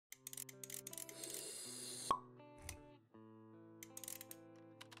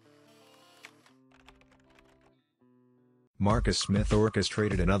Marcus Smith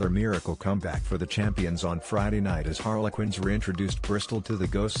orchestrated another miracle comeback for the champions on Friday night as Harlequins reintroduced Bristol to the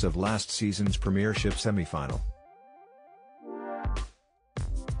ghosts of last season's Premiership semi-final.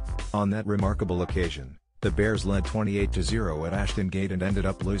 On that remarkable occasion, the Bears led 28-0 at Ashton Gate and ended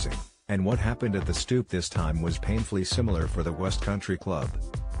up losing, and what happened at the Stoop this time was painfully similar for the West Country club.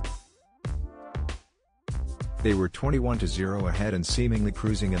 They were 21-0 ahead and seemingly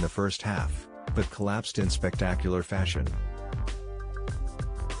cruising in the first half, but collapsed in spectacular fashion.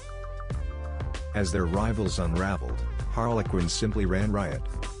 As their rivals unraveled, Harlequins simply ran riot.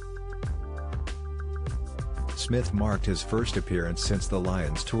 Smith marked his first appearance since the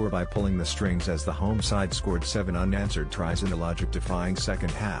Lions tour by pulling the strings as the home side scored 7 unanswered tries in the logic-defying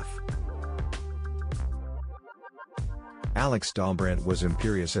second half. Alex Dahlbrandt was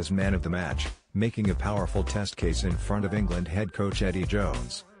imperious as man of the match, making a powerful test case in front of England head coach Eddie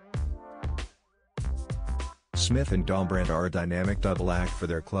Jones. Smith and Dahlbrandt are a dynamic double act for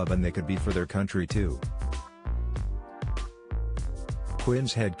their club, and they could be for their country too.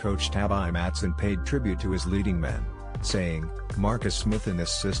 Quins head coach Tabai Matson paid tribute to his leading men, saying, "Marcus Smith in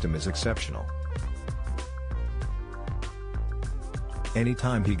this system is exceptional.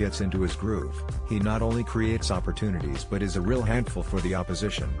 Anytime he gets into his groove, he not only creates opportunities but is a real handful for the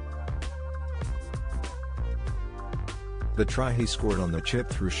opposition." The try he scored on the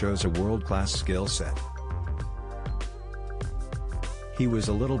chip-through shows a world-class skill set. He was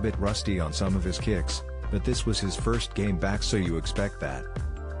a little bit rusty on some of his kicks, but this was his first game back, so you expect that.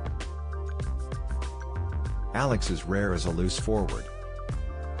 Alex is rare as a loose forward.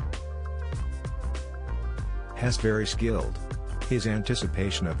 Hess very skilled. His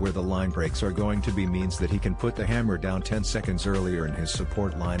anticipation of where the line breaks are going to be means that he can put the hammer down 10 seconds earlier in his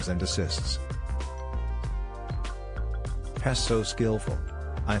support lines and assists. Hess so skillful.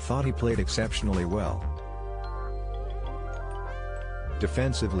 I thought he played exceptionally well.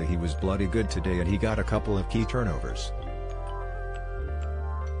 Defensively he was bloody good today, and he got a couple of key turnovers.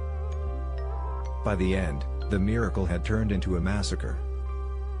 By the end, the miracle had turned into a massacre.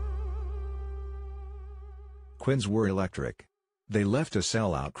 Quins were electric. They left a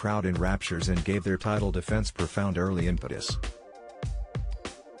sellout crowd in raptures and gave their title defense profound early impetus.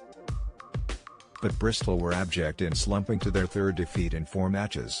 But Bristol were abject in slumping to their third defeat in 4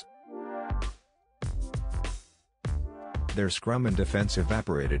 matches. Their scrum and defense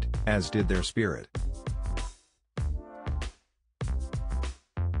evaporated, as did their spirit.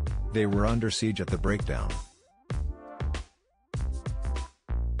 They were under siege at the breakdown.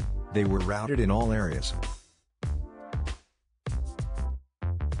 They were routed in all areas.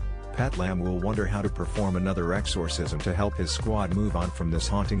 Pat Lam will wonder how to perform another exorcism to help his squad move on from this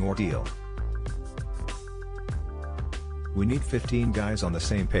haunting ordeal. "We need 15 guys on the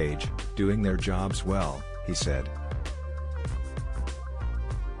same page, doing their jobs well," he said.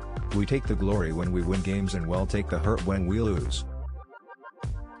 "We take the glory when we win games and we'll take the hurt when we lose."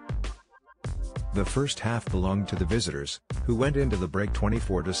 The first half belonged to the visitors, who went into the break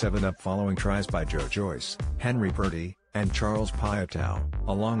 24-7 up following tries by Joe Joyce, Henry Purdy, and Charles Piutau,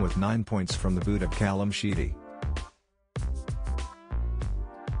 along with 9 points from the boot of Callum Sheedy.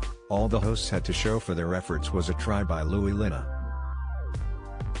 All the hosts had to show for their efforts was a try by Louis Lina.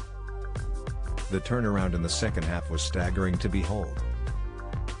 The turnaround in the second half was staggering to behold.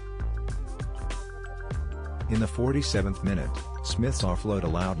 In the 47th minute, Smith's offload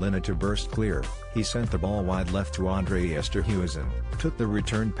allowed Lina to burst clear. He sent the ball wide left to Andre Esterhuizen, took the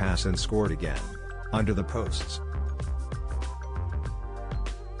return pass and scored again, under the posts.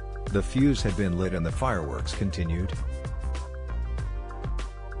 The fuse had been lit and the fireworks continued.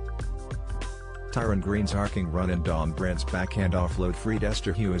 Tyrone Green's arcing run and Dahlbrandt's backhand offload freed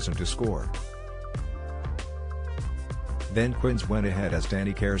Esterhuizen to score. Then Quins went ahead as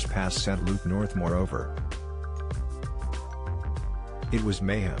Danny Care's pass sent Luke Northmore over. It was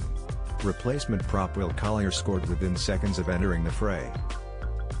mayhem. Replacement prop Will Collier scored within seconds of entering the fray.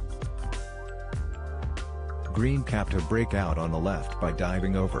 Green capped a breakout on the left by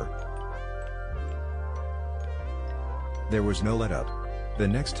diving over. There was no let-up. The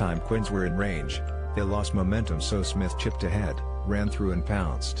next time Quins were in range, they lost momentum, so Smith chipped ahead, ran through and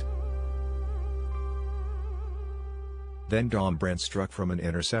pounced. Then Dahlbrandt struck from an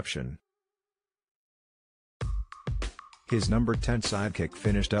interception. His number 10 sidekick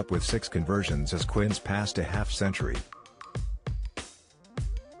finished up with 6 conversions as Quins passed a half-century.